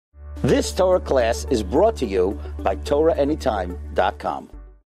This Torah class is brought to you by TorahAnytime.com.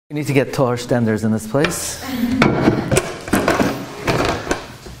 We need to get taller standards in this place.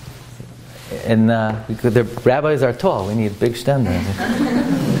 And the rabbis are tall. We need big standards.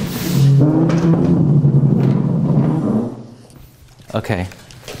 Okay,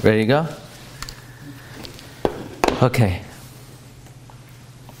 ready to go? Okay.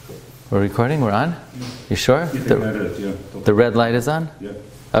 We're recording? We're on? You sure? The red light is on? Yeah.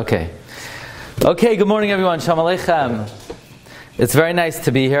 Okay. Okay, good morning everyone. Shalom Aleichem. It's very nice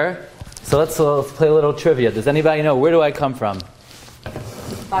to be here. So let's play a little trivia. Does anybody know, where do I come from?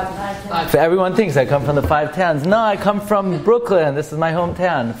 Five. Everyone thinks I come from the 5 towns. No, I come from Brooklyn. This is my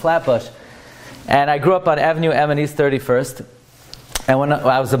hometown, Flatbush. And I grew up on Avenue M and East 31st. And when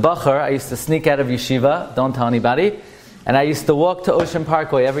I was a bacher, I used to sneak out of yeshiva, don't tell anybody. And I used to walk to Ocean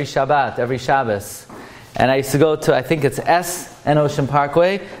Parkway every Shabbat, every Shabbos. And I used to go to, I think it's S and Ocean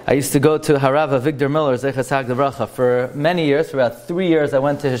Parkway. I used to go to Harav Victor Miller, Zecher Tzaddik Livracha, for many years. For about 3 years, I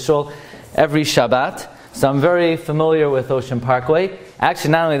went to his shul every Shabbat. So I'm very familiar with Ocean Parkway.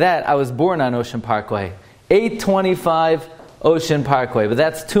 Actually, not only that, I was born on Ocean Parkway. 825 Ocean Parkway. But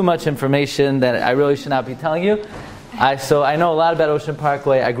that's too much information that I really should not be telling you. So I know a lot about Ocean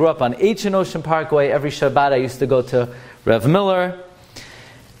Parkway. I grew up on H and Ocean Parkway. Every Shabbat I used to go to Rev Miller.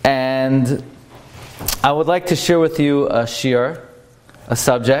 And I would like to share with you a shiur, a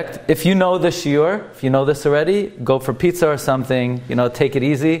subject. If you know the shiur, if you know this already, go for pizza or something, take it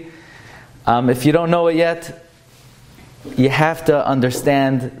easy. If you don't know it yet, you have to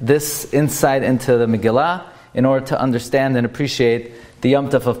understand this insight into the Megillah in order to understand and appreciate the Yom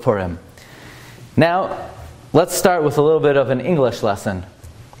Tov of Purim. Now, let's start with a little bit of an English lesson.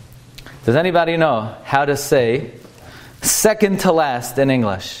 Does anybody know how to say second to last in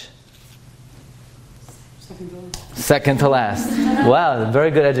English? Second to last. Wow, very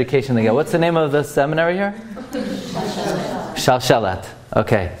good education they get. What's the name of the seminary here? Shalheves.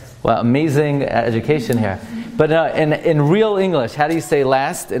 Okay. Well, amazing education here. But in real English, how do you say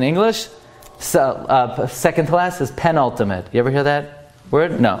last in English? So, second to last is penultimate. You ever hear that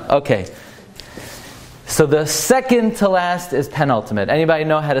word? No. Okay. So the second to last is penultimate. Anybody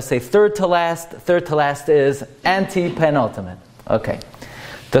know how to say third to last? Third to last is anti-penultimate. Okay.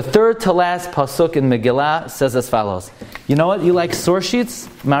 The third to last pasuk in Megillah says as follows. You know what? You like source sheets?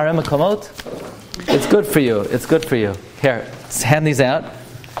 Mareh Mekomot? It's good for you. It's good for you. Here, let's hand these out.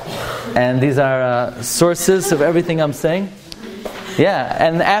 And these are sources of everything I'm saying. Yeah,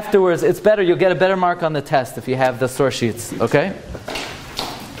 and afterwards, it's better. You'll get a better mark on the test if you have the source sheets. Okay?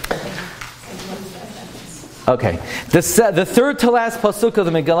 Okay. The third to last pasuk of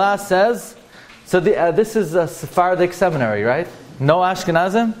the Megillah says, so this is a Sephardic seminary, right? No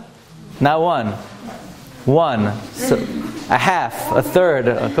Ashkenazim? Not one. One. So, a half, a third,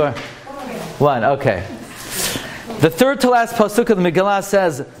 a quarter. One, okay. The third to last pasuk of the Megillah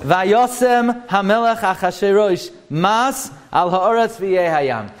says, Vayosem hamelech Achashverosh mas al ha'oretz v'yeh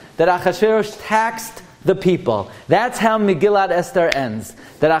hayam. That Achashverosh taxed the people. That's how Megillat Esther ends.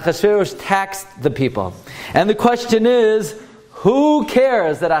 That Achashverosh taxed the people. And the question is, who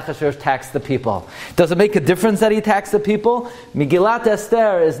cares that Achashverosh taxed the people? Does it make a difference that he taxed the people? Megillat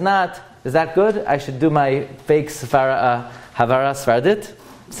Esther is not... Is that good? I should do my fake Havara Svardit.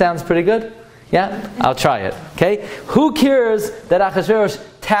 Sounds pretty good? Yeah? I'll try it. Okay? Who cares that Achashverosh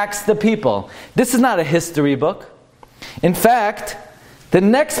taxed the people? This is not a history book. In fact, the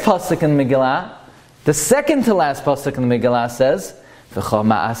next pasuk in Megillah, the second to last pasuk in the Megillah says, V'cho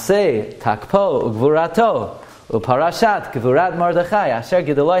ma'aseh takpo ugvurato uparashat gvurat Mordechai asher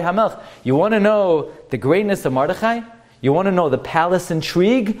gidoloi hamelch. You want to know the greatness of Mordechai? You want to know the palace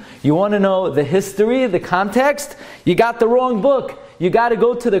intrigue? You want to know the history, the context? You got the wrong book. You got to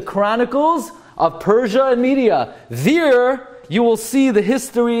go to the Chronicles of Persia and Media. There, you will see the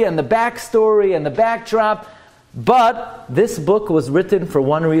history and the backstory and the backdrop. But this book was written for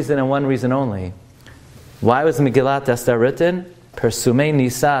one reason and one reason only. Why was Megillat Esther written? Persumei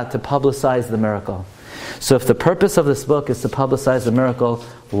Nisa, to publicize the miracle. So if the purpose of this book is to publicize the miracle,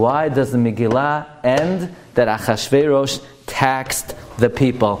 why does the Megillah end that Achashverosh taxed the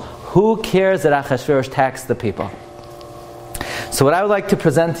people? Who cares that Achashverosh taxed the people? So what I would like to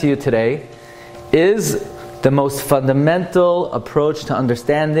present to you today is the most fundamental approach to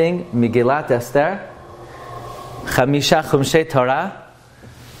understanding Megillat Esther, Chamisha Chumshei Torah,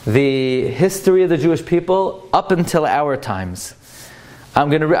 the history of the Jewish people up until our times. I'm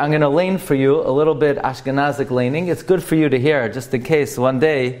going to lane for you a little bit Ashkenazic laning. It's good for you to hear, just in case one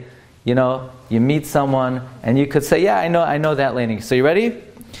day, you meet someone and you could say, yeah, I know that laning. So you ready?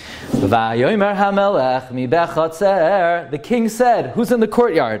 Vayomer hamelech mi bechatzer. The king said, who's in the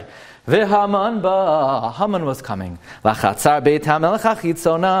courtyard? V'Haman ba. Haman was coming. Lachatzar beit hamelech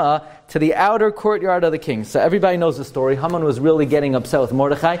achitzona, to the outer courtyard of the king. So everybody knows the story. Haman was really getting upset with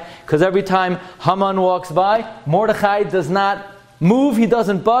Mordechai, because every time Haman walks by, Mordechai does not move, he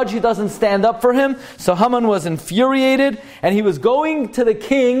doesn't budge, he doesn't stand up for him. So Haman was infuriated, and he was going to the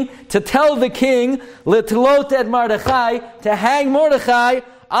king to tell the king, litlot et Mordechai, to hang Mordechai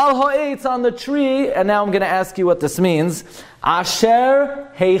al ha'etz, on the tree. And now I'm going to ask you what this means. Asher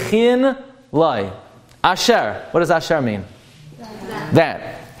heichin lai. Asher, what does Asher mean?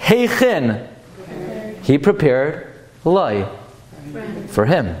 That. Heichin, he prepared lai, for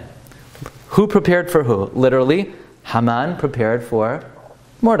him. Who prepared for who? Literally, Haman prepared for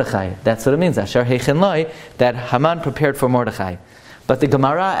Mordechai. That's what it means. Asher heichin lai, that Haman prepared for Mordechai. But the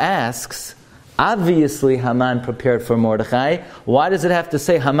Gemara asks, obviously Haman prepared for Mordechai. Why does it have to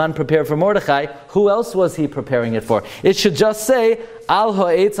say Haman prepared for Mordechai? Who else was he preparing it for? It should just say, al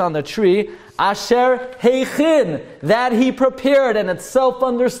ha'etz, on the tree, Asher heichin, that he prepared, and it's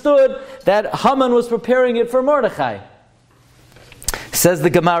self-understood that Haman was preparing it for Mordechai. Says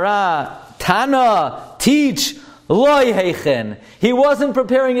the Gemara, Tana, teach, loy heichin. He wasn't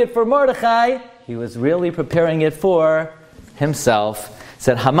preparing it for Mordechai, he was really preparing it for himself.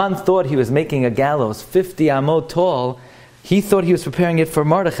 Said Haman thought he was making a gallows 50 amot tall. He thought he was preparing it for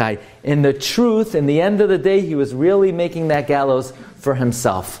Mordechai. In the truth, in the end of the day, he was really making that gallows for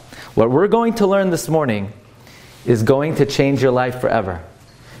himself. What we're going to learn this morning is going to change your life forever.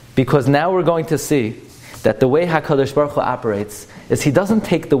 Because now we're going to see that the way HaKadosh Baruch Hu operates is he doesn't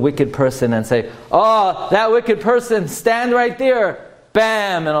take the wicked person and say, oh, that wicked person, stand right there.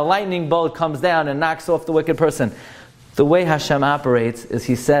 Bam! And a lightning bolt comes down and knocks off the wicked person. The way Hashem operates is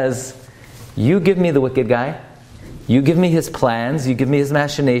he says, you give me the wicked guy, you give me his plans, you give me his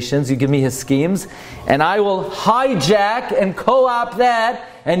machinations, you give me his schemes, and I will hijack and co-opt that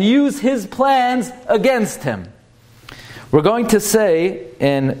and use his plans against him. We're going to say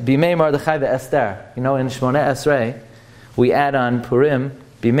in Bimei Mordechai ve'Esther, in Shmoneh Esrei, we add on Purim,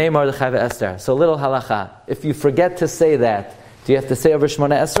 Bimei Mordechai ve'Esther. So little halacha. If you forget to say that, do you have to say over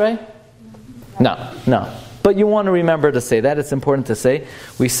Shmoneh Esrei? No. But you want to remember to say that. It's important to say.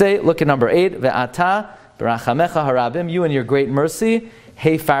 We say, look at number 8, Ve'ata b'rachamecha harabim, you in your great mercy,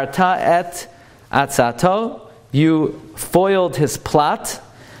 heifarta et atzato, you foiled his plot,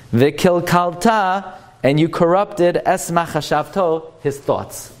 ve'kilkalta, and you corrupted es machashavto, his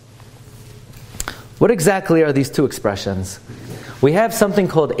thoughts. What exactly are these two expressions? We have something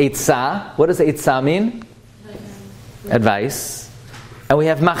called eitzah. What does eitzah mean? Advice. And we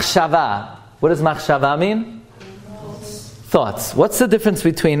have machshava. What does machshava mean? Thoughts. What's the difference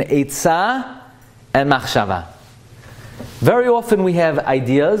between eitzah and machshava? Very often we have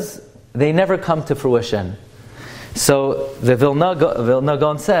ideas, they never come to fruition. So the Vilna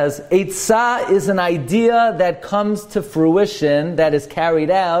Gaon says, eitzah is an idea that comes to fruition, that is carried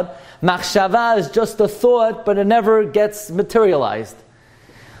out. Machshava is just a thought, but it never gets materialized.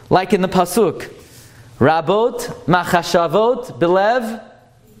 Like in the Pasuk, Rabot, machashavot, belev,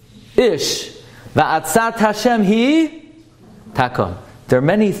 ish, va'atzat Hashem hi takom. There are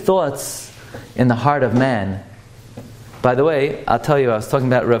many thoughts in the heart of man. By the way, I'll tell you, I was talking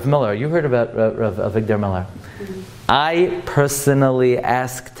about Rav Miller. You heard about Rav Avigdor Miller. I personally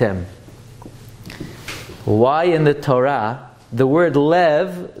asked him, why in the Torah the word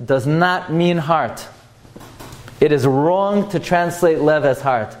lev does not mean heart? It is wrong to translate lev as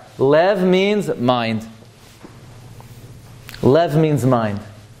heart. Lev means mind. Lev means mind.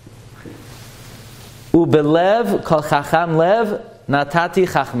 Ubelev kol chacham lev natati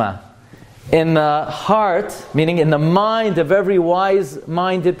chachma. In the heart, meaning in the mind of every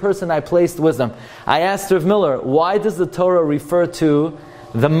wise-minded person, I placed wisdom. I asked Rav Miller, why does the Torah refer to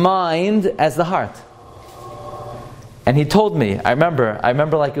the mind as the heart? And he told me, I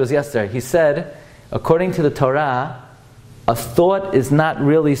remember like it was yesterday, he said, according to the Torah, a thought is not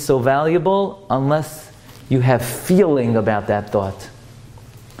really so valuable unless you have feeling about that thought.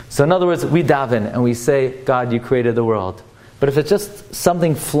 So in other words, we daven and we say, God, you created the world. But if it's just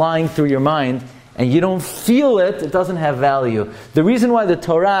something flying through your mind and you don't feel it, it doesn't have value. The reason why the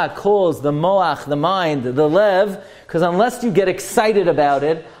Torah calls the moach, the mind, the lev, because unless you get excited about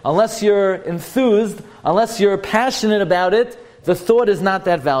it, unless you're enthused, unless you're passionate about it, the thought is not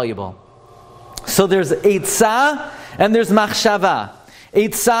that valuable. So there's eitzah and there's machshava.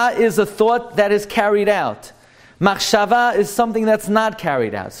 Eitzah is a thought that is carried out. Machshava is something that's not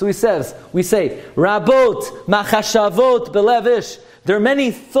carried out. So we say, Rabot, Machashavot, Belevish. There are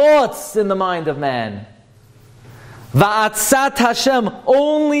many thoughts in the mind of man. Va'atzat Hashem,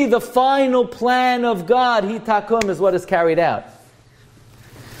 only the final plan of God, Hi Takum, is what is carried out.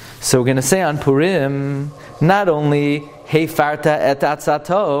 So we're going to say on Purim, not only Heifarta et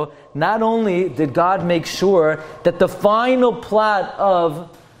atzato, not only did God make sure that the final plot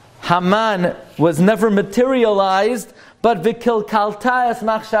of Haman was never materialized, but Vikilkalta es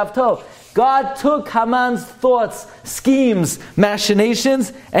machshavto. God took Haman's thoughts, schemes,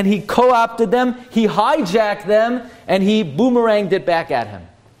 machinations, and he co-opted them, he hijacked them, and he boomeranged it back at him.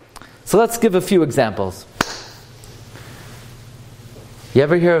 So let's give a few examples. You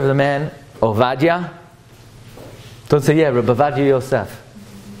ever hear of the man Ovadia? Don't say, yeah, Rabbi Ovadia Yosef.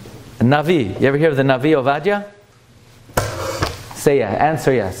 A Navi. You ever hear of the Navi Ovadia? Say yeah.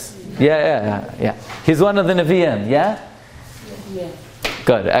 Answer yes. Yeah. He's one of the Nevi'im, yeah? Yeah.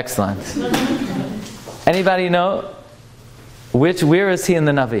 Good, excellent. Anybody know where is he in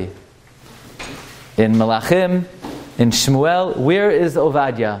the Navi? In Malachim, in Shmuel. Where is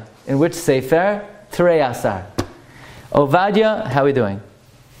Ovadia? In which Sefer? Terei Asar. Ovadia, how are we doing?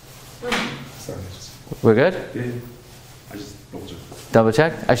 Sorry. We're good? Yeah. I just double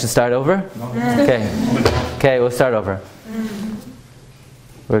check. I should start over? No. Okay, we'll start over.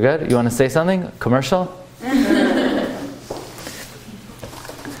 We're good? You want to say something? Commercial?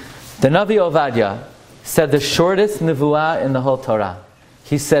 The Navi Ovadia said the shortest nevuah in the whole Torah.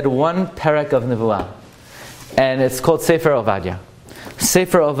 He said one perek of nevuah. And it's called Sefer Ovadia.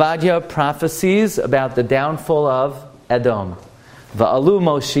 Sefer Ovadia prophesies about the downfall of Edom. Va'alu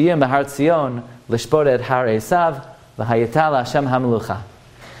Moshiim b'Har Tzion lishbot et Har Esav v'hayital Hashem hamelucha.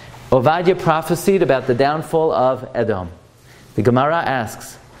 Ovadia prophesied about the downfall of Edom. The Gemara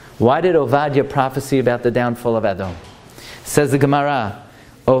asks, why did Ovadia prophesy about the downfall of Edom? Says the Gemara,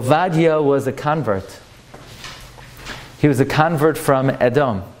 Ovadia was a convert. He was a convert from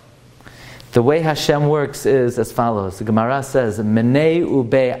Edom. The way Hashem works is as follows. The Gemara says, Menei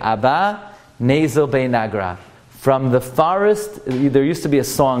ube abba, nezel be nagra. From the forest, there used to be a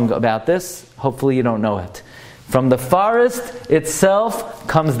song about this. Hopefully you don't know it. From the forest itself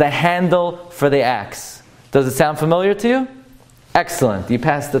comes the handle for the axe. Does it sound familiar to you? Excellent. You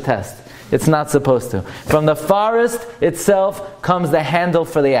passed the test. It's not supposed to. From the forest itself comes the handle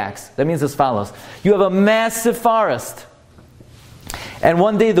for the axe. That means as follows. You have a massive forest. And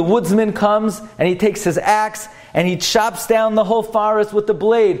one day the woodsman comes and he takes his axe and he chops down the whole forest with the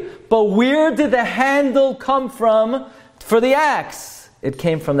blade. But where did the handle come from for the axe? It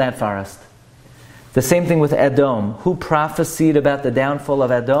came from that forest. The same thing with Edom. Who prophesied about the downfall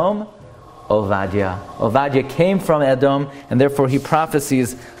of Edom? Ovadia. Ovadia came from Edom, and therefore he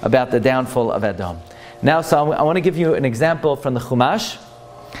prophesies about the downfall of Edom. Now, so I want to give you an example from the Chumash.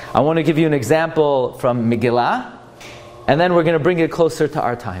 I want to give you an example from Megillah, and then we're going to bring it closer to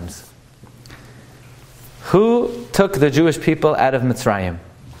our times. Who took the Jewish people out of Mitzrayim?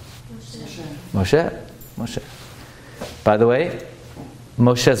 Moshe. By the way,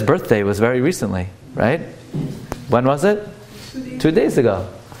 Moshe's birthday was very recently, right? When was it? 2 days ago.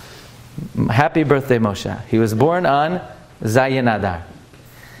 Happy birthday, Moshe. He was born on Zayin Adar.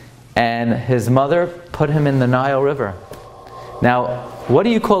 And his mother put him in the Nile River. Now, what do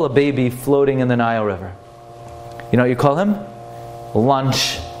you call a baby floating in the Nile River? You know what you call him?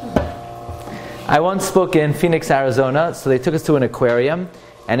 Lunch. I once spoke in Phoenix, Arizona, so they took us to an aquarium,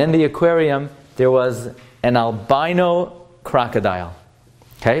 and in the aquarium there was an albino crocodile.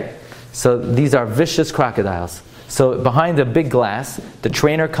 Okay? So these are vicious crocodiles. So behind a big glass, the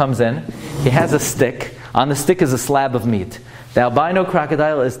trainer comes in, he has a stick, on the stick is a slab of meat. The albino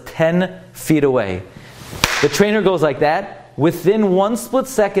crocodile is 10 feet away. The trainer goes like that. Within 1 split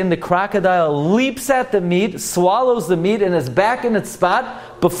second, the crocodile leaps at the meat, swallows the meat, and is back in its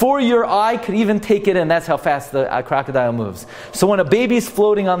spot before your eye could even take it in. That's how fast the crocodile moves. So when a baby's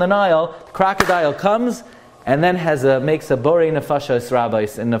floating on the Nile, the crocodile comes and then makes a borei nefashos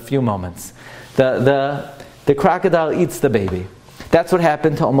rabbis in a few moments. The crocodile eats the baby. That's what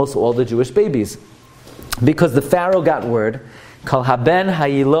happened to almost all the Jewish babies. Because the Pharaoh got word, Kol haben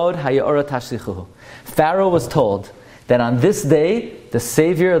hayilod hayaora tashlichuhu. Pharaoh was told that on this day, the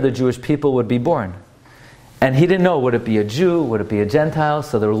Savior of the Jewish people would be born. And he didn't know, would it be a Jew, would it be a Gentile?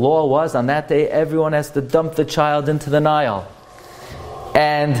 So the law was, on that day, everyone has to dump the child into the Nile.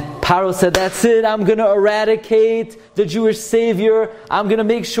 And Paro said, that's it, I'm going to eradicate the Jewish Savior. I'm going to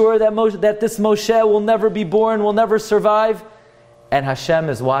make sure that this Moshe will never be born, will never survive. And Hashem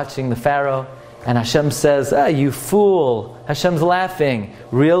is watching the Pharaoh, and Hashem says, you fool. Hashem's laughing.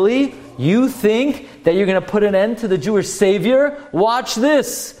 Really? You think that you're going to put an end to the Jewish Savior? Watch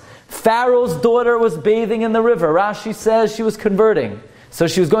this. Pharaoh's daughter was bathing in the river. Rashi says she was converting. So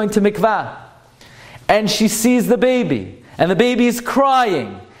she was going to mikvah. and she sees the baby, and the baby is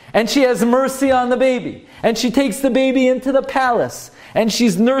crying, and she has mercy on the baby, and she takes the baby into the palace, and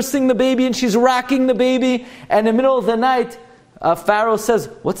she's nursing the baby, and she's rocking the baby, and in the middle of the night, Pharaoh says,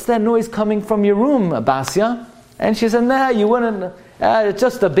 "What's that noise coming from your room, Abasya?" And she said, "Nah, you wouldn't, it's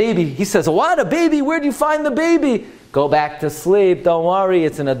just a baby." He says, "What, a baby? Where'd you find the baby?" "Go back to sleep, don't worry,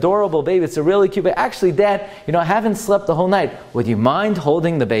 it's an adorable baby, it's a really cute baby. Actually, Dad, I haven't slept the whole night. Would you mind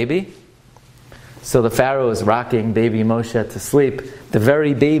holding the baby?" So the Pharaoh is rocking baby Moshe to sleep. The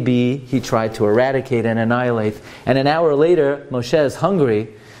very baby he tried to eradicate and annihilate. And an hour later, Moshe is hungry.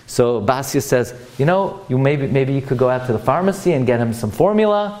 So Basya says, maybe you could go out to the pharmacy and get him some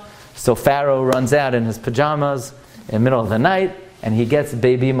formula. So Pharaoh runs out in his pajamas in the middle of the night, and he gets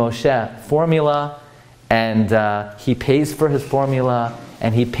baby Moshe formula, and he pays for his formula,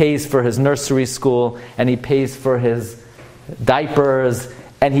 and he pays for his nursery school, and he pays for his diapers,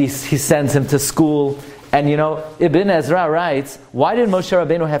 and he sends him to school. And Ibn Ezra writes, why did Moshe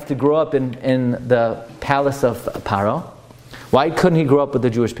Rabbeinu have to grow up in the palace of Paro? Why couldn't he grow up with the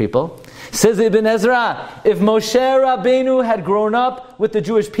Jewish people? Says Ibn Ezra, if Moshe Rabbeinu had grown up with the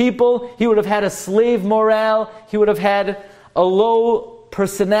Jewish people, he would have had a slave morale, he would have had a low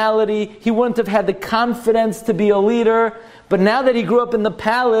personality, he wouldn't have had the confidence to be a leader. But now that he grew up in the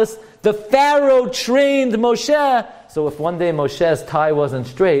palace, the Pharaoh trained Moshe. So if one day Moshe's tie wasn't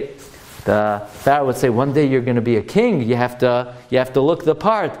straight, the Pharaoh would say, one day you're going to be a king, you have to look the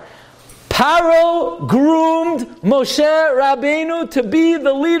part. Paro groomed Moshe Rabbeinu to be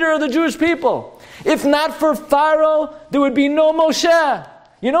the leader of the Jewish people. If not for Pharaoh, there would be no Moshe.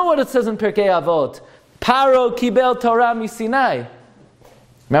 You know what it says in Pirkei Avot? Paro kibel Torah misinai.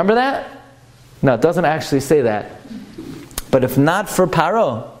 Remember that? No, it doesn't actually say that. But if not for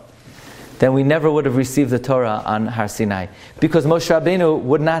Paro, then we never would have received the Torah on Har Sinai. Because Moshe Rabbeinu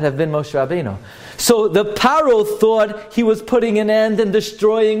would not have been Moshe Rabbeinu. So the Paro thought he was putting an end and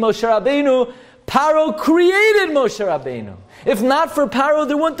destroying Moshe Rabbeinu. Paro created Moshe Rabbeinu. If not for Paro,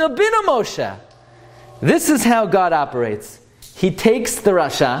 there wouldn't have been a Moshe. This is how God operates. He takes the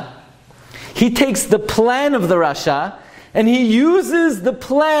Rasha, he takes the plan of the Rasha, and he uses the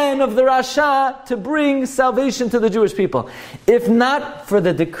plan of the Rasha to bring salvation to the Jewish people. If not for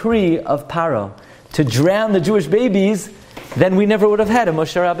the decree of Paro to drown the Jewish babies, then we never would have had a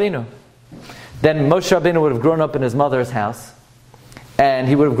Moshe Rabbeinu. Then Moshe Rabbeinu would have grown up in his mother's house, and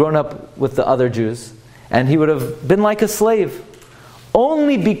he would have grown up with the other Jews, and he would have been like a slave.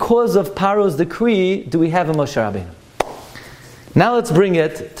 Only because of Paro's decree do we have a Moshe Rabbeinu. Now let's bring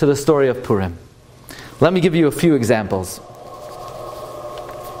it to the story of Purim. Let me give you a few examples.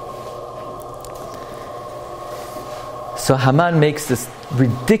 So Haman makes this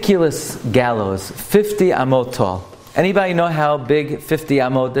ridiculous gallows, 50 amot tall. Anybody know how big 50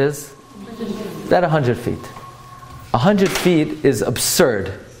 amot is? About 100 feet. 100 feet is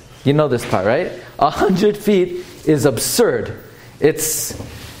absurd. You know this part, right? 100 feet is absurd. It's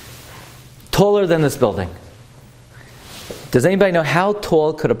taller than this building. Does anybody know how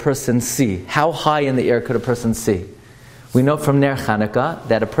tall could a person see? How high in the air could a person see? We know from Ner Chanukah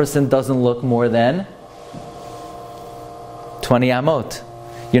that a person doesn't look more than 20 amot.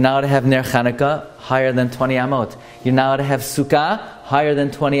 You're not allowed to have Ner Chanukah higher than 20 amot. You're not allowed to have Sukkah higher than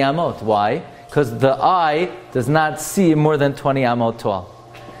 20 amot. Why? Because the eye does not see more than 20 amot tall.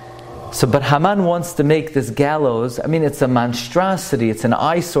 So, but Haman wants to make this gallows. I mean, it's a monstrosity. It's an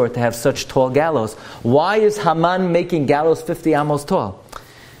eyesore to have such tall gallows. Why is Haman making gallows 50 amos tall?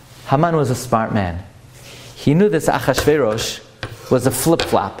 Haman was a smart man. He knew this Achashverosh was a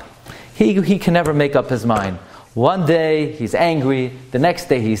flip-flop. He can never make up his mind. One day he's angry, the next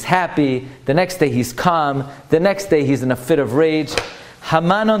day he's happy, the next day he's calm, the next day he's in a fit of rage.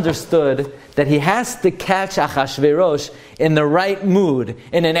 Haman understood that he has to catch Achashverosh in the right mood,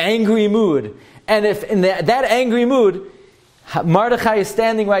 in an angry mood. And if in that angry mood, Mordechai is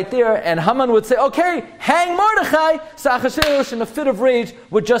standing right there, and Haman would say, okay, hang Mordechai, so Achashverosh in a fit of rage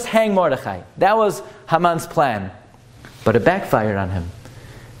would just hang Mordechai. That was Haman's plan. But it backfired on him,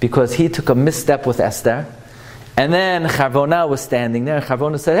 because he took a misstep with Esther. And then Charvona was standing there, and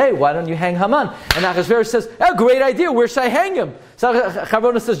Charvona said, hey, why don't you hang Haman? And Achashverosh says, oh, great idea, where should I hang him? So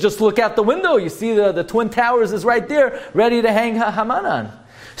Charvona says, just look out the window, you see the Twin Towers is right there, ready to hang Haman on.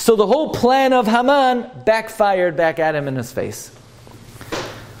 So the whole plan of Haman backfired back at him in his face.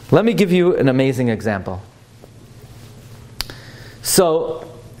 Let me give you an amazing example. So,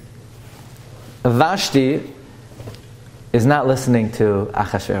 Vashti is not listening to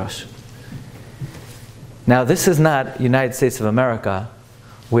Achashverosh. Now, this is not United States of America,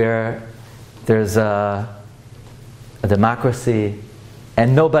 where there's a democracy,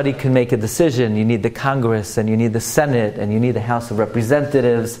 and nobody can make a decision. You need the Congress, and you need the Senate, and you need the House of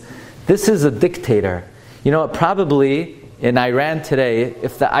Representatives. This is a dictator. You know, probably in Iran today,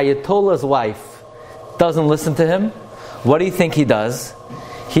 if the Ayatollah's wife doesn't listen to him, what do you think he does?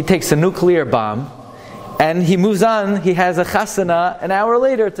 He takes a nuclear bomb, and he moves on. He has a chasana an hour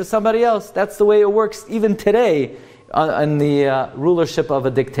later to somebody else. That's the way it works even today in the rulership of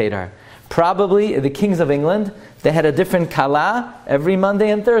a dictator. Probably the kings of England, they had a different kala every Monday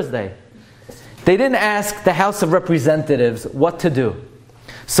and Thursday. They didn't ask the House of Representatives what to do.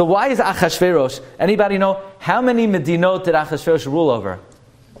 So why is Achashverosh? Anybody know how many Medinot did Achashverosh rule over?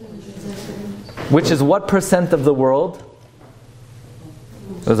 Which is what percent of the world?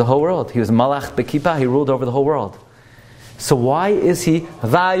 It was the whole world. He was Malach Bekippah. He ruled over the whole world. So why is he?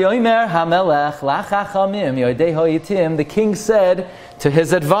 The king said to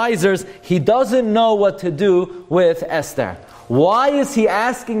his advisors, he doesn't know what to do with Esther. Why is he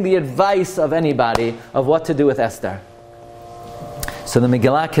asking the advice of anybody of what to do with Esther? So the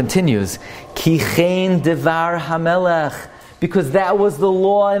Megillah continues, Ki chen devar hamelech, because that was the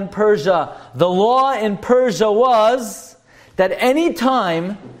law in Persia. The law in Persia was that any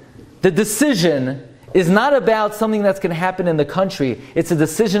time the decision is not about something that's going to happen in the country, it's a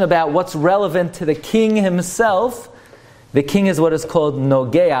decision about what's relevant to the king himself. The king is what is called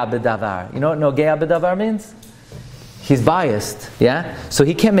nogea b'davar. You know what nogea b'davar means? He's biased, yeah? So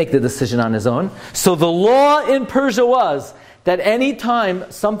he can't make the decision on his own. So the law in Persia was that any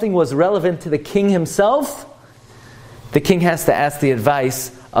time something was relevant to the king himself, the king has to ask the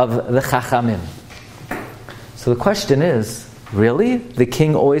advice of the chachamim. So the question is, really? The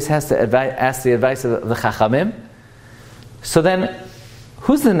king always has to ask the advice of the chachamim? So then,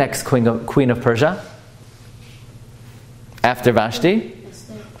 who's the next queen of Persia? After Vashti?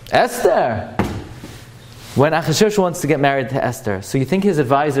 Esther! When Achashverosh wants to get married to Esther, so you think his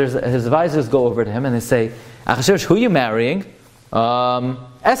advisors go over to him and they say, Achashverosh, who are you marrying?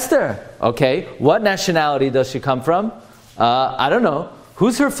 Esther. Okay, what nationality does she come from? I don't know.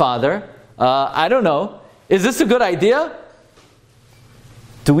 Who's her father? I don't know. Is this a good idea?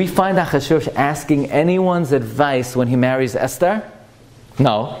 Do we find Achashverosh asking anyone's advice when he marries Esther?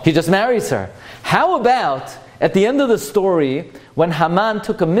 No, he just marries her. How about at the end of the story, when Haman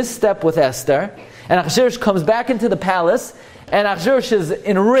took a misstep with Esther, and Achashverosh comes back into the palace, and Achashverosh is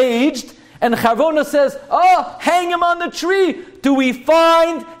enraged, and Charvona says, oh, hang him on the tree. Do we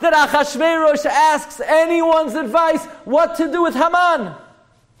find that Achashverosh asks anyone's advice what to do with Haman?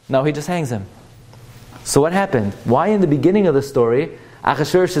 No, he just hangs him. So what happened? Why in the beginning of the story,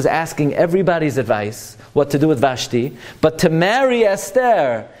 Achashverosh is asking everybody's advice what to do with Vashti, but to marry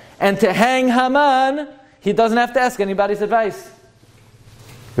Esther and to hang Haman, he doesn't have to ask anybody's advice.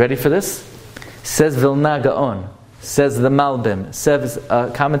 Ready for this? Says Vilna Gaon, says the Malbim, says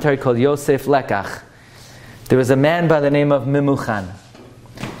a commentary called Yosef Lekach. There was a man by the name of Memuchan.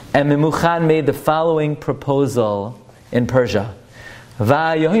 And Memuchan made the following proposal in Persia.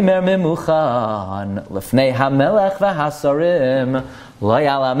 Vayomer Memuchan lefnei hamelech v'hasarim lo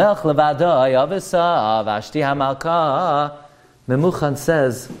yalamech levado yavisa Vashti hamalka. Memuchan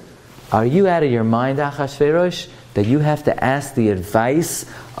says, are you out of your mind, Achashverosh, that you have to ask the advice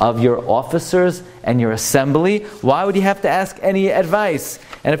of your officers and your assembly? Why would you have to ask any advice?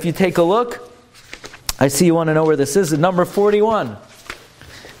 And if you take a look, I see you want to know where this is, at number 41.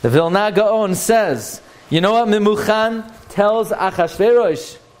 The Vilna Gaon says, you know what Memuchan tells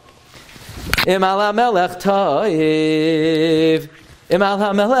Achashverosh? Im al hamelech toiv, im al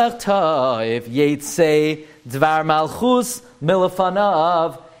hamelech toiv, yetzei dvar malchus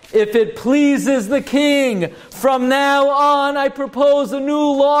milafanav. If it pleases the king, from now on I propose a new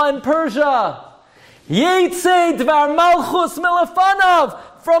law in Persia. Yetzei dvar malchus milafanav.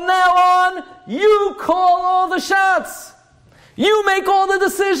 From now on, you call all the shots. You make all the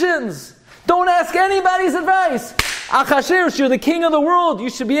decisions. Don't ask anybody's advice. Achashverosh, you're the king of the world. You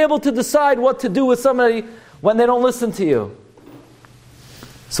should be able to decide what to do with somebody when they don't listen to you.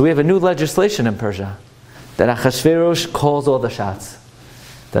 So we have a new legislation in Persia that Achashverosh calls all the shots.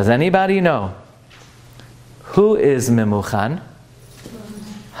 Does anybody know who is Memuchan?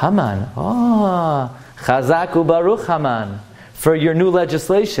 Haman. Oh, Chazak u'baruch Haman. For your new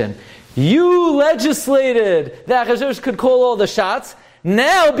legislation. You legislated that Achashverosh could call all the shots.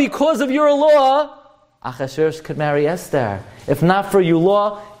 Now, because of your law, Achashverosh could marry Esther. If not for your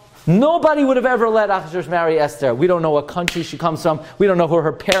law, nobody would have ever let Achashverosh marry Esther. We don't know what country she comes from. We don't know who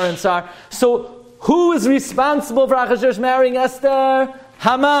her parents are. So, who is responsible for Achashverosh marrying Esther?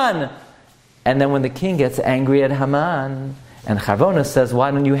 Haman. And then when the king gets angry at Haman, and Charvona says,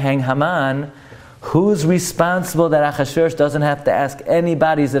 why don't you hang Haman? Who's responsible that Achashverosh doesn't have to ask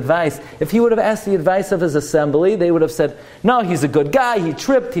anybody's advice? If he would have asked the advice of his assembly, they would have said, no, he's a good guy, he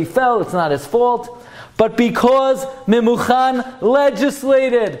tripped, he fell, it's not his fault. But because Memuchan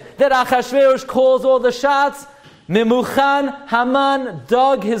legislated that Achashverosh calls all the shots, Memuchan, Haman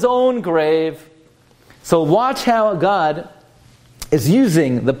dug his own grave. So watch how God is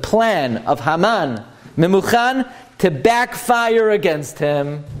using the plan of Haman, Memuchan, to backfire against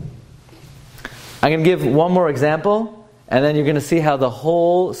him. I'm going to give one more example, and then you're going to see how the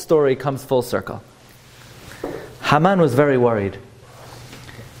whole story comes full circle. Haman was very worried.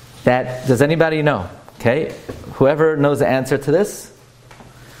 Does anybody know? Okay, whoever knows the answer to this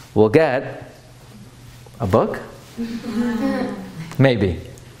will get a book? Maybe.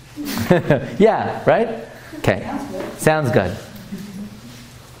 Yeah, right? Okay, sounds good.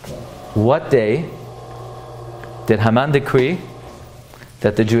 What day did Haman decree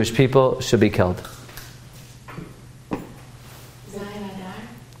that the Jewish people should be killed?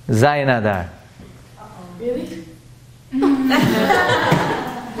 Zayin Adar. Really?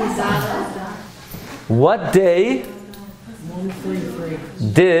 What day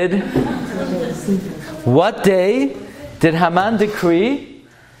did Haman decree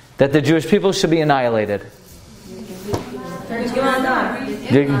that the Jewish people should be annihilated?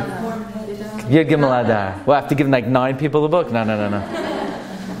 Yud Gimel Adar. Well, I have to give like 9 people the book? No.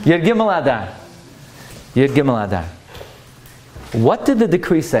 Yud Gimel Adar. Yud Gimel Adar. What did the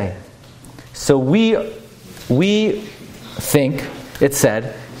decree say? So we think it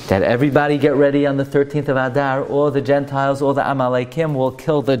said that everybody get ready on the 13th of Adar, all the Gentiles, all the Amalekim will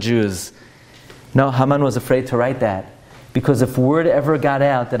kill the Jews. No, Haman was afraid to write that. Because if word ever got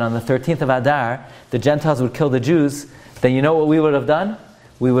out that on the 13th of Adar, the Gentiles would kill the Jews, then you know what we would have done?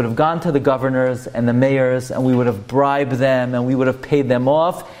 We would have gone to the governors and the mayors, and we would have bribed them, and we would have paid them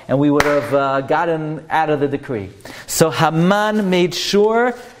off, and we would have gotten out of the decree. So Haman made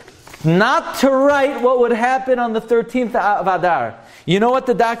sure not to write what would happen on the 13th of Adar. You know what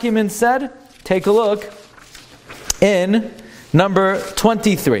the document said? Take a look in number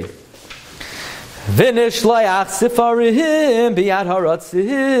 23. V'nishlayach sifarihim biyad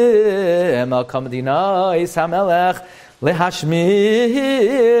haratzim al kamdina is hamelech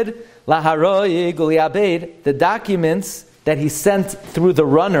lehashmid laharoi guliabed. The documents that he sent through the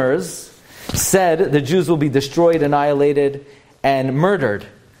runners said the Jews will be destroyed, annihilated, and murdered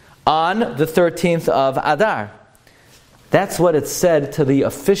on the 13th of Adar. That's what it said to the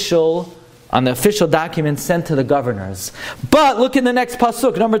official, on the official document sent to the governors. But look in the next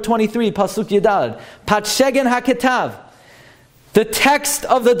pasuk, number 23, pasuk Yidalad. Patshegen haketav. The text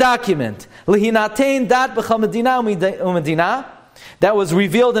of the document. Lihinatein dat b'chal medina umedina. That was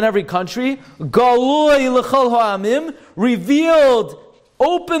revealed in every country. Galui l'chol ha'amim. Revealed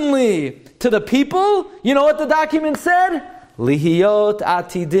openly to the people. You know what the document said? Lihiyot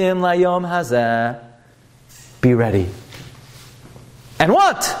atidim layom hazeh. Be ready. And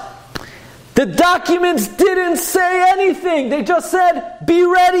what? The documents didn't say anything. They just said, be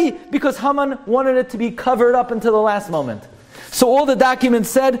ready, because Haman wanted it to be covered up until the last moment. So all the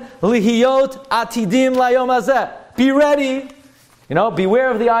documents said, Lihiyot atidim layom hazeh. Be ready. Beware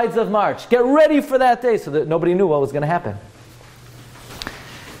of the Ides of March. Get ready for that day, so that nobody knew what was going to happen.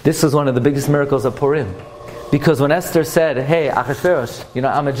 This was one of the biggest miracles of Purim. Because when Esther said, hey, Achashverosh,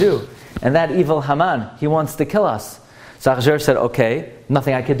 I'm a Jew, and that evil Haman, he wants to kill us. So Achashverosh said, okay,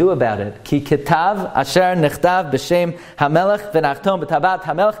 nothing I can do about it. Ki kitav asher nechtav b'shem hamelech v'nachtom b'tabat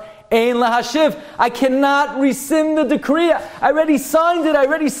hamelech ein lahashiv. I cannot rescind the decree. I already signed it. I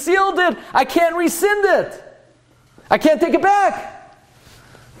already sealed it. I can't rescind it. I can't take it back.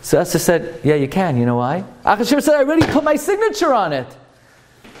 So Esther said, yeah, you can. You know why? Achashverosh said, I already put my signature on it.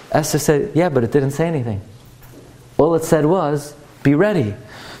 Esther said, yeah, but it didn't say anything. All it said was, be ready.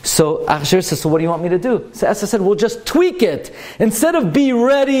 So Achashverosh says, so what do you want me to do? So Esther said, we'll just tweak it. Instead of be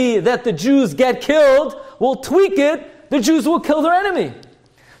ready that the Jews get killed, we'll tweak it, the Jews will kill their enemy.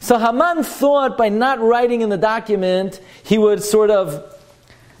 So Haman thought by not writing in the document, he would sort of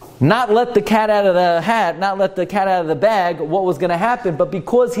not let the cat out of the hat, not let the cat out of the bag, what was going to happen. But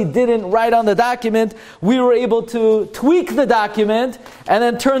because he didn't write on the document, we were able to tweak the document and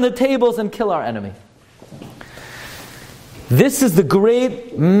then turn the tables and kill our enemy. This is the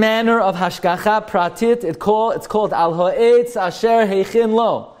great manner of hashgacha pratit. It's called al ha'etz asher heichin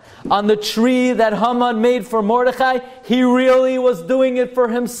lo. On the tree that Haman made for Mordechai, he really was doing it for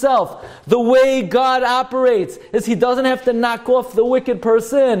himself. The way God operates is he doesn't have to knock off the wicked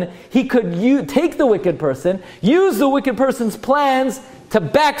person. He could take the wicked person, use the wicked person's plans to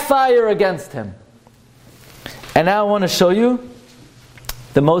backfire against him. And now I want to show you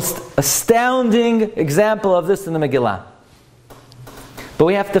the most astounding example of this in the Megillah. But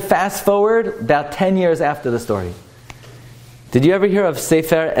we have to fast forward about 10 years after the story. Did you ever hear of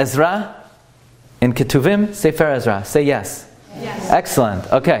Sefer Ezra? In Ketuvim, Sefer Ezra. Say yes. Yes.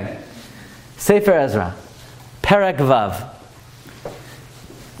 Excellent. Okay. Sefer Ezra. Perek Vav.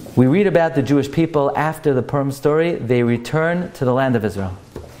 We read about the Jewish people after the Purim story. They return to the land of Israel.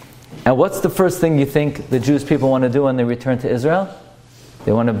 And what's the first thing you think the Jewish people want to do when they return to Israel?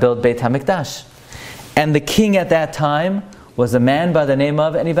 They want to build Beit HaMikdash. And the king at that time was a man by the name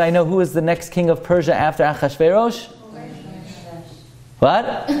of, anybody know who is the next king of Persia after Achashverosh? What?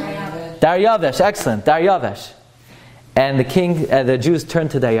 Daryavesh. Excellent. Daryavesh. And the king, the Jews turn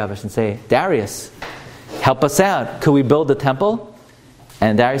to Daryavesh and say, Darius, help us out. Could we build a temple?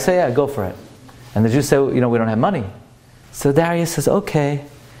 And Darius said, yeah, go for it. And the Jews say, we don't have money. So Darius says, okay.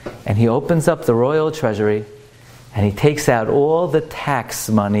 And he opens up the royal treasury and he takes out all the tax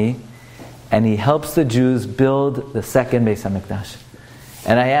money and he helps the Jews build the second Beis HaMikdash.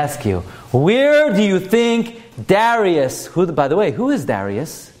 And I ask you, where do you think Darius, by the way, who is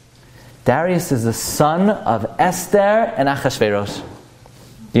Darius? Darius is the son of Esther and Achashverosh.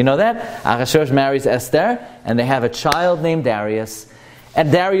 You know that? Achashverosh marries Esther and they have a child named Darius.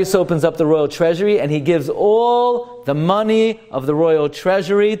 And Darius opens up the royal treasury and he gives all the money of the royal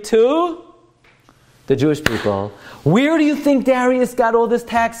treasury to the Jewish people. Where do you think Darius got all this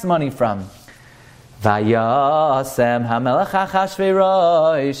tax money from? Vayasem hamelech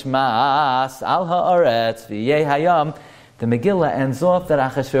Achashverosh mas al haaretz v'yeh hayam. The Megillah ends off that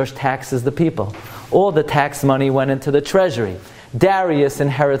Achashverosh taxes the people. All the tax money went into the treasury. Darius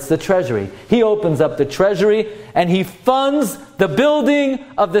inherits the treasury. He opens up the treasury and he funds the building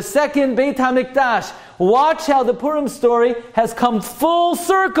of the second Beit HaMikdash. Watch how the Purim story has come full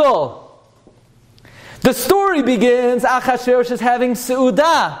circle. The story begins, Achashverosh is having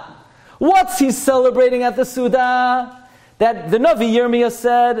Seudah. What's he celebrating at the Seudah? That the Navi Yirmiyah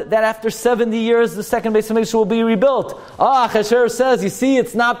said that after 70 years the second Beit HaMikdash will be rebuilt. Achashverosh says, you see,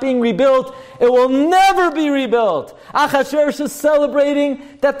 it's not being rebuilt. It will never be rebuilt. Achashverosh is celebrating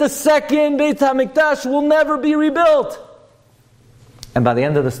that the second Beit HaMikdash will never be rebuilt. And by the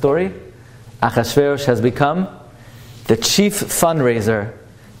end of the story, Achashverosh has become the chief fundraiser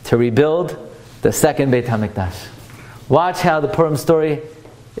to rebuild the second Beit HaMikdash. Watch how the Purim story,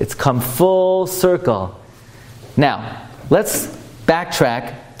 it's come full circle. Now, let's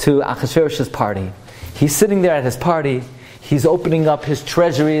backtrack to Achashverosh's party. He's sitting there at his party. He's opening up his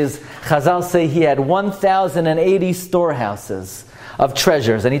treasuries. Chazal say he had 1,080 storehouses of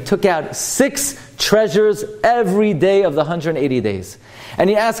treasures. And he took out 6 treasures every day of the 180 days. And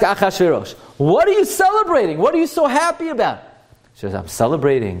he asked Achashverosh, what are you celebrating? What are you so happy about? He says, I'm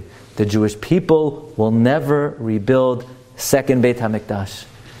celebrating the Jewish people will never rebuild second Beit HaMikdash.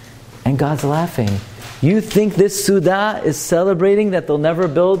 And God's laughing. You think this Seudah is celebrating that they'll never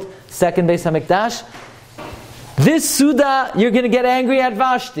build second Beis HaMikdash? This Seudah, you're going to get angry at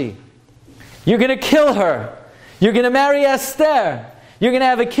Vashti. You're going to kill her. You're going to marry Esther. You're going to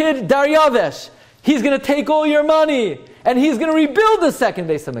have a kid, Daryavesh. He's going to take all your money. And he's going to rebuild the second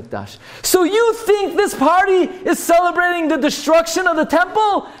Beis HaMikdash. So you think this party is celebrating the destruction of the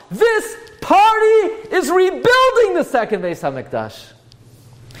temple? This party is rebuilding the second Beis HaMikdash.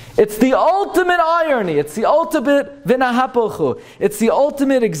 It's the ultimate irony. It's the ultimate v'nahapochu. It's the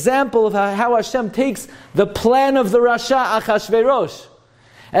ultimate example of how Hashem takes the plan of the Rasha Achashverosh.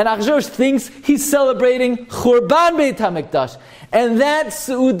 And Achashverosh thinks he's celebrating Churban Beit HaMikdash. And that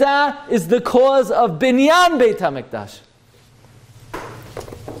Seudah is the cause of Binyan Beit HaMikdash.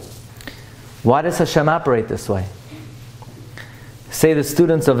 Why does Hashem operate this way? Say the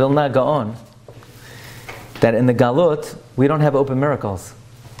students of Vilna Gaon that in the Galut, we don't have open miracles.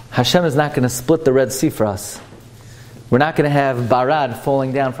 Hashem is not going to split the Red Sea for us. We're not going to have barad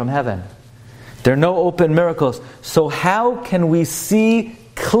falling down from heaven. There are no open miracles. So how can we see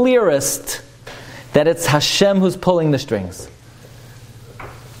clearest that it's Hashem who's pulling the strings?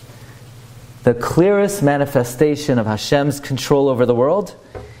 The clearest manifestation of Hashem's control over the world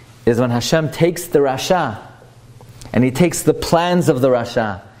is when Hashem takes the Rasha and he takes the plans of the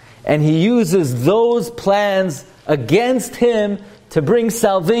Rasha and he uses those plans against him to bring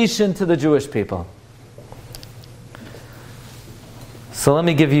salvation to the Jewish people. So let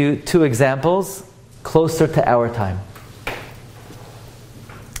me give you 2 examples closer to our time.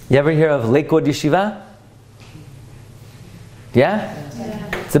 You ever hear of Lakewood Yeshiva? Yeah?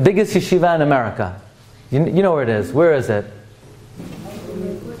 It's the biggest yeshiva in America. You know where it is. Where is it?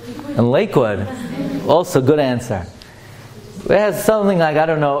 In Lakewood. Also, good answer. It has something like,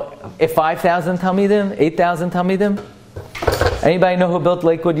 5,000 Talmidim? 8,000 Talmidim? Anybody know who built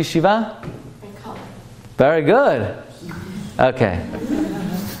Lakewood Yeshiva? Very good. Okay.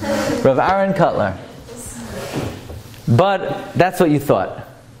 Rav Aaron Cutler. But that's what you thought.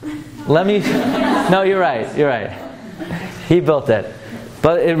 No, you're right. He built it.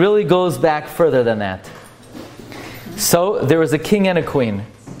 But it really goes back further than that. So there was a king and a queen.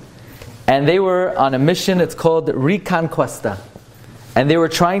 And they were on a mission, it's called Reconquista. And they were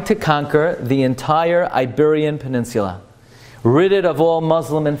trying to conquer the entire Iberian Peninsula. Rid it of all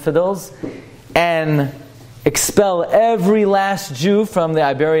Muslim infidels and expel every last Jew from the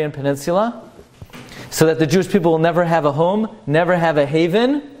Iberian Peninsula so that the Jewish people will never have a home, never have a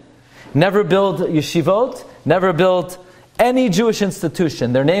haven, never build yeshivot, never build any Jewish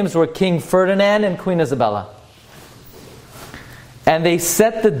institution. Their names were King Ferdinand and Queen Isabella. And they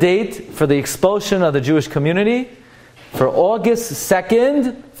set the date for the expulsion of the Jewish community for August 2nd,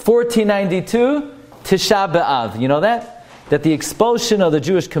 1492, Tisha B'Av. You know that? That the expulsion of the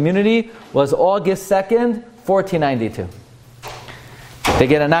Jewish community was August 2nd, 1492. They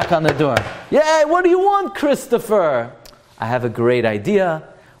get a knock on the door. Yeah, what do you want, Christopher? I have a great idea.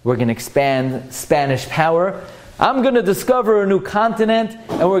 We're going to expand Spanish power. I'm going to discover a new continent,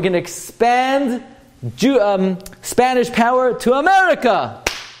 and we're going to expand Spanish power to America.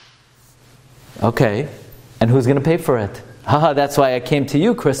 Okay, and who's going to pay for it? That's why I came to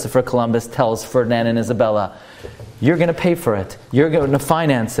you, Christopher Columbus tells Ferdinand and Isabella. You're going to pay for it. You're going to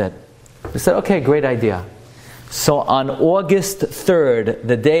finance it. They said, okay, great idea. So on August 3rd,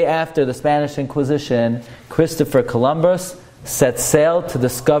 the day after the Spanish Inquisition, Christopher Columbus set sail to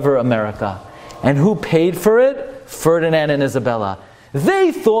discover America. And who paid for it? Ferdinand and Isabella.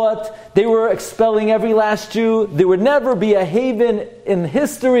 They thought they were expelling every last Jew. There would never be a haven in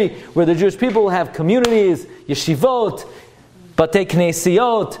history where the Jewish people will have communities, yeshivot, batei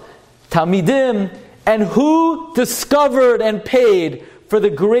knesiot, talmidim. And who discovered and paid for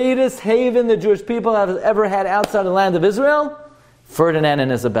the greatest haven the Jewish people have ever had outside the land of Israel? Ferdinand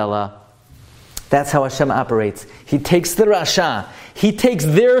and Isabella. That's how Hashem operates. He takes the Rasha, He takes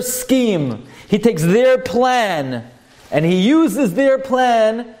their scheme, He takes their plan, and He uses their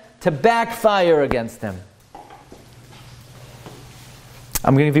plan to backfire against Him.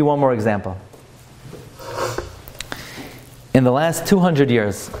 I'm going to give you one more example. In the last 200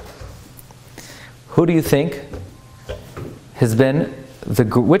 years, who do you think has been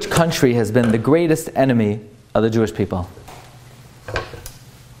which country has been the greatest enemy of the Jewish people?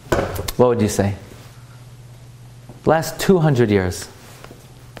 What would you say? Last 200 years.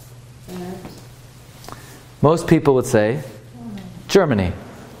 Most people would say Germany.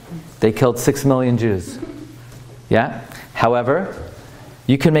 They killed 6 million Jews. Yeah? However,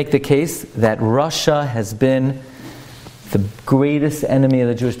 you can make the case that Russia has been the greatest enemy of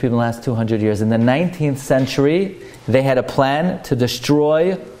the Jewish people in the last 200 years. In the 19th century, they had a plan to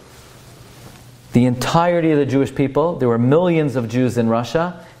destroy the entirety of the Jewish people. There were millions of Jews in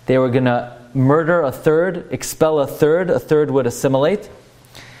Russia. They were going to murder a third, expel a third would assimilate.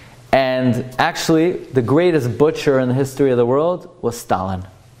 And actually, the greatest butcher in the history of the world was Stalin.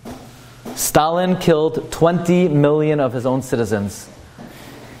 Stalin killed 20 million of his own citizens.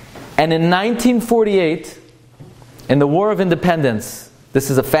 And in 1948, in the War of Independence, this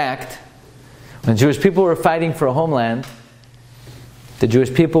is a fact, when Jewish people were fighting for a homeland, the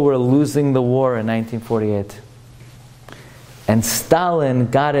Jewish people were losing the war in 1948. And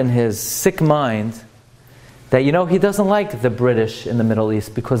Stalin got in his sick mind that, he doesn't like the British in the Middle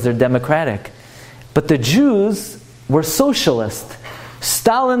East because they're democratic. But the Jews were socialist.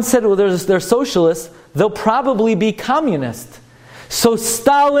 Stalin said, well, they're socialists, they'll probably be communist. So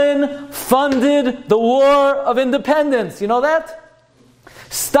Stalin funded the War of Independence. You know that?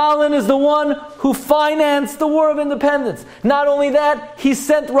 Stalin is the one who financed the War of Independence. Not only that, he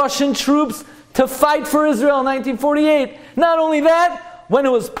sent Russian troops to fight for Israel in 1948. Not only that, when it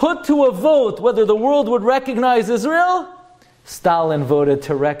was put to a vote whether the world would recognize Israel, Stalin voted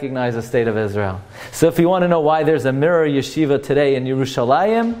to recognize the state of Israel. So if you want to know why there's a mirror yeshiva today in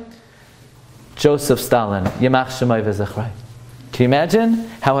Yerushalayim, Joseph Stalin, Yamach Shemai V'Zechrai. Can you imagine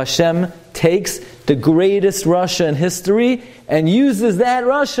how Hashem takes the greatest Russia in history and uses that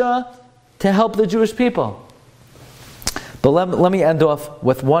Russia to help the Jewish people? But let me end off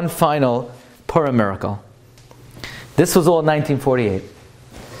with one final Purim miracle. This was all in 1948.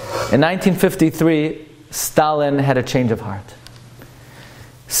 In 1953, Stalin had a change of heart.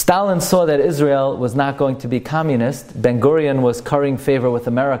 Stalin saw that Israel was not going to be communist. Ben-Gurion was currying favor with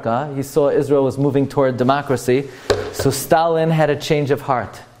America. He saw Israel was moving toward democracy. So Stalin had a change of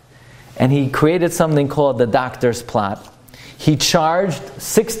heart. And he created something called the doctor's plot. He charged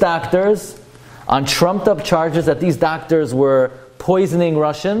 6 doctors on trumped-up charges that these doctors were poisoning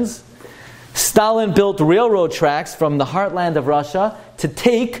Russians. Stalin built railroad tracks from the heartland of Russia to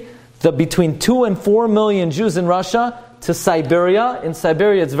take the between 2 and 4 million Jews in Russia to Siberia. In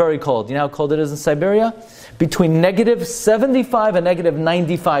Siberia, it's very cold. You know how cold it is in Siberia? Between negative 75 and negative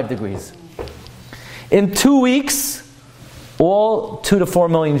 95 degrees. In 2 weeks, all 2 to 4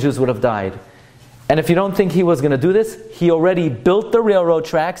 million Jews would have died. And if you don't think he was going to do this, he already built the railroad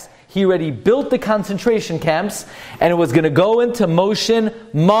tracks, he already built the concentration camps, and it was going to go into motion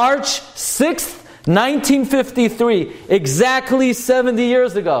March 6th, 1953, exactly 70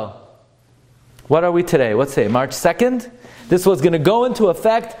 years ago. What are we today? What's today? March 2nd? This was going to go into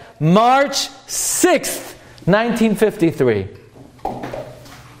effect March 6th, 1953.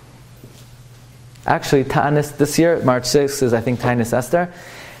 Actually, Ta'anis this year, March 6th is I think Ta'anis Esther.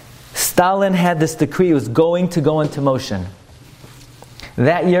 Stalin had this decree, it was going to go into motion.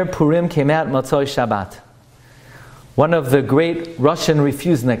 That year, Purim came out Motzoi Shabbat. One of the great Russian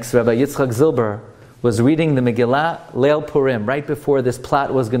refuseniks, Rabbi Yitzchak Zilber, was reading the Megillah Leil Purim, right before this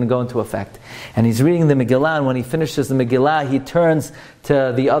plot was going to go into effect. And he's reading the Megillah, and when he finishes the Megillah, he turns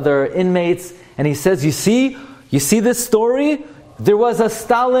to the other inmates, and he says, you see this story? There was a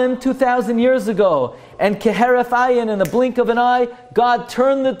Stalin 2,000 years ago, and Keheref Ayin, in the blink of an eye, God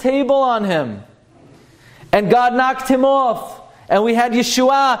turned the table on him. And God knocked him off. And we had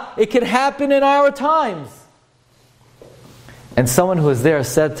Yeshua. It could happen in our times. And someone who was there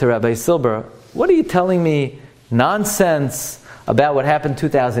said to Rabbi Silber, what are you telling me nonsense about what happened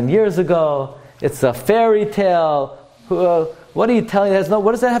 2,000 years ago? It's a fairy tale. What are you telling me?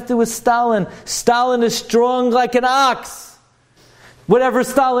 What does that have to do with Stalin? Stalin is strong like an ox. Whatever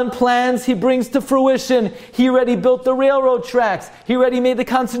Stalin plans, he brings to fruition. He already built the railroad tracks. He already made the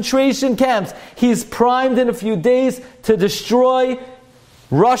concentration camps. He's primed in a few days to destroy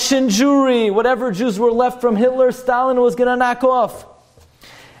Russian Jewry. Whatever Jews were left from Hitler, Stalin was going to knock off.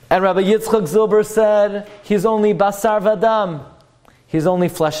 And Rabbi Yitzchak Zilber said, he's only basar vadam. He's only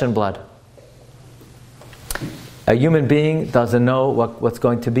flesh and blood. A human being doesn't know what's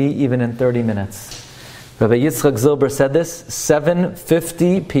going to be even in 30 minutes. Rabbi Yitzchak Zilber said this,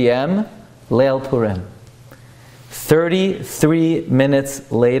 7:50 p.m., Leil Purim. 33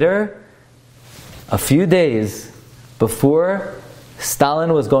 minutes later, a few days before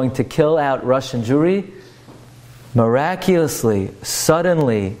Stalin was going to kill out Russian Jewry, miraculously,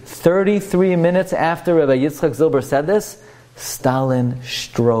 suddenly, 33 minutes after Rabbi Yitzchak Zilber said this, Stalin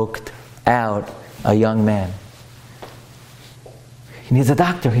stroked out a young man. He needs a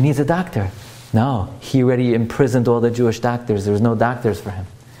doctor. No, he already imprisoned all the Jewish doctors. There was no doctors for him.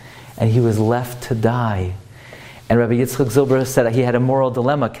 And he was left to die. And Rabbi Yitzchak Zilber said he had a moral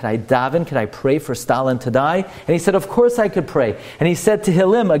dilemma. Can I daven? Can I pray for Stalin to die? And he said, of course I could pray. And he said to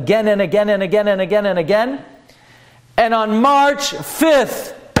Tehillim again and again and again and again and again. And on March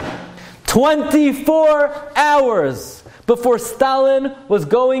 5th, 24 hours before Stalin was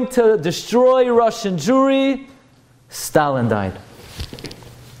going to destroy Russian Jewry, Stalin died.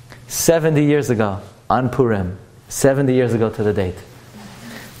 70 years ago, on Purim. 70 years ago to the date.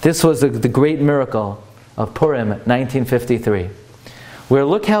 This was the great miracle of Purim, 1953. Where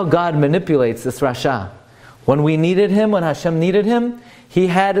look how God manipulates this Rasha. When we needed him, when Hashem needed him, he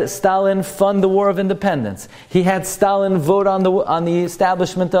had Stalin fund the War of Independence. He had Stalin vote on the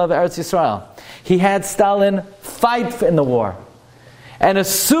establishment of Eretz Yisrael. He had Stalin fight in the war. And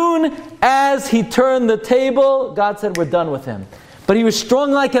as soon as he turned the table, God said, we're done with him. But he was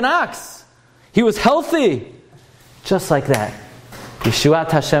strong like an ox. He was healthy. Just like that.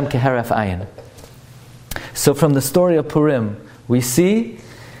 Yeshuat Hashem keheref ayin. So from the story of Purim, we see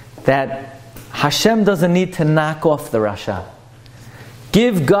that Hashem doesn't need to knock off the Rasha.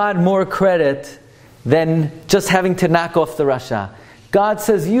 Give God more credit than just having to knock off the Rasha. God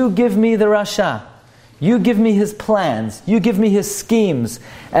says, you give me the Rasha. You give me his plans. You give me his schemes.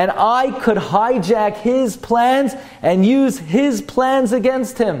 And I could hijack his plans and use his plans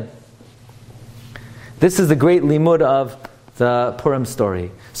against him. This is the great limud of the Purim story.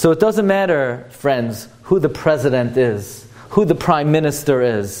 So it doesn't matter, friends, who the president is, who the prime minister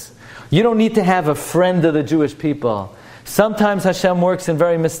is. You don't need to have a friend of the Jewish people. Sometimes Hashem works in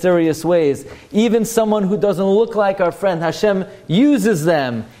very mysterious ways. Even someone who doesn't look like our friend, Hashem uses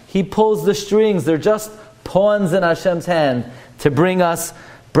them. He pulls the strings. They're just pawns in Hashem's hand to bring us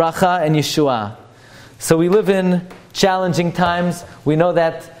bracha and Yeshua. So we live in challenging times. We know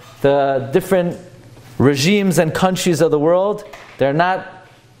that the different regimes and countries of the world, they're not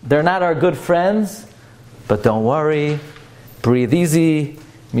our good friends. But don't worry. Breathe easy.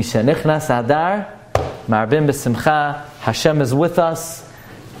 Misha nichnas adar, marbim b'simcha. Hashem is with us.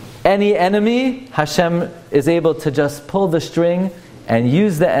 any enemy, Hashem is able to just pull the string and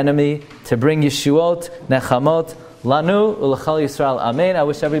use the enemy to bring Yeshuot, Nechamot, Lanu, Ulechal Yisrael. Amen. I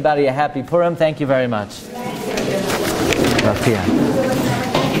wish everybody a happy Purim. Thank you very much.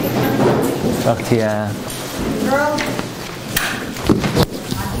 Rachtia.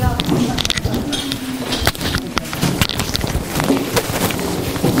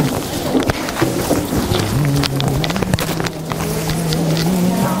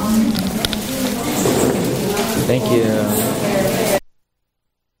 Thank you.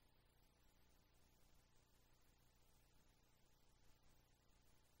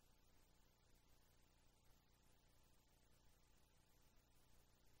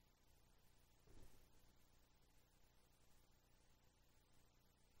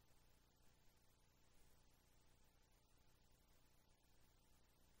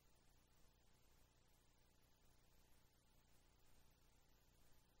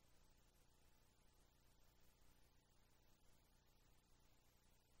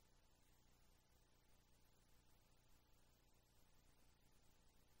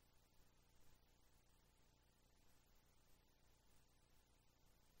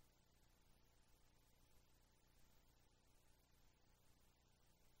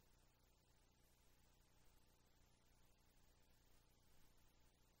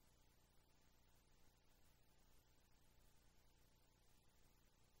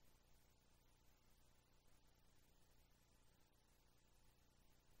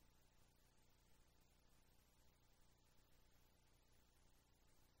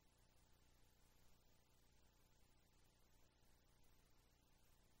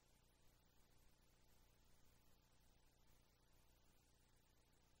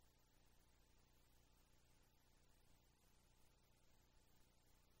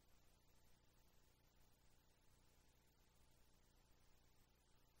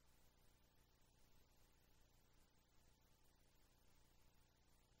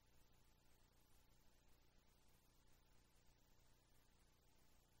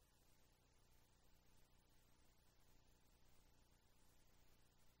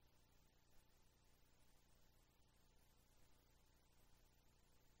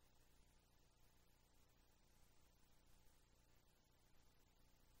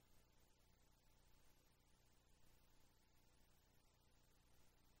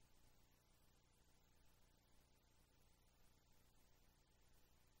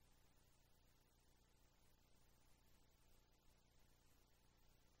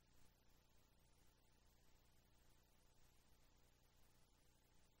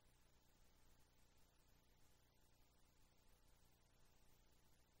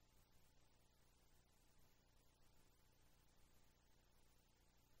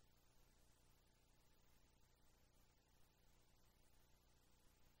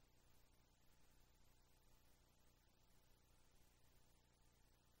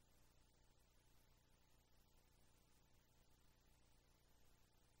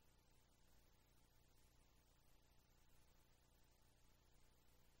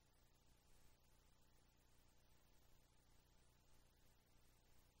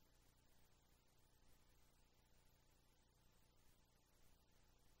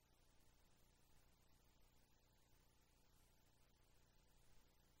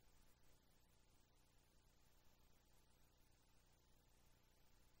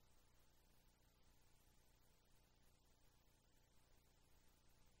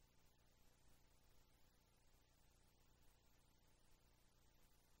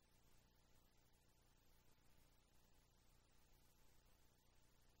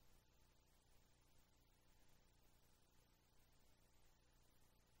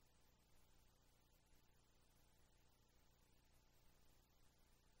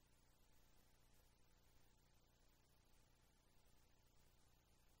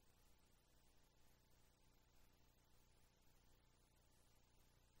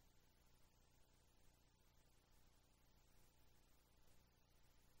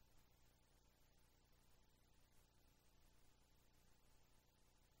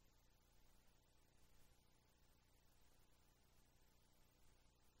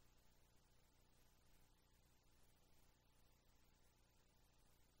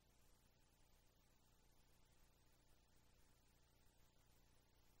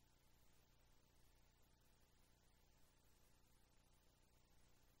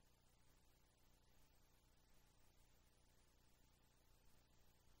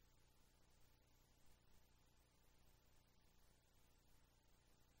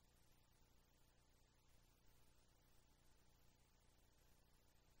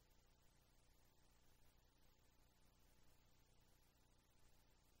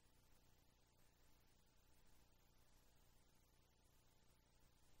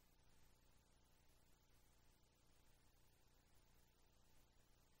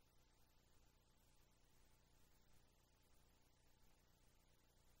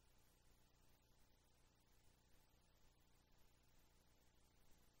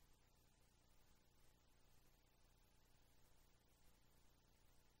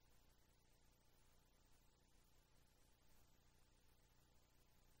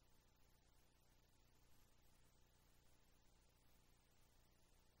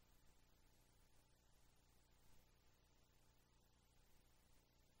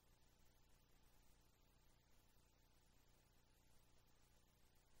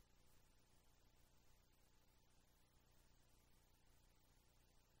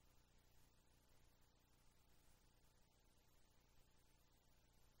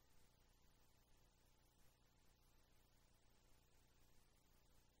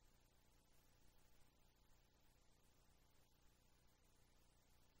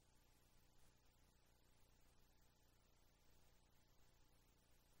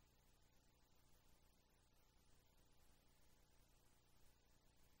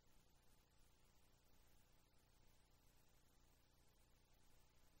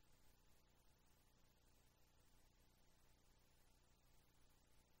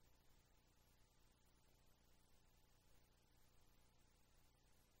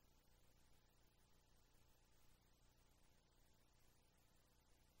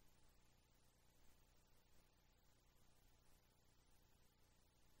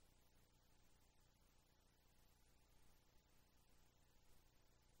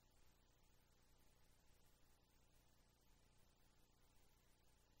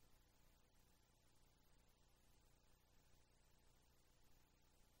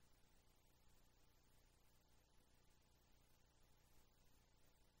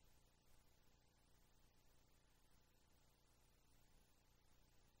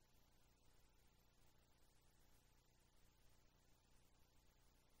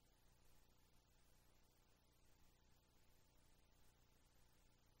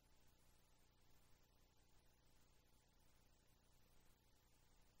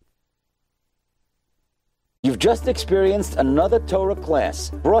 You've just experienced another Torah class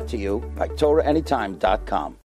brought to you by TorahAnytime.com.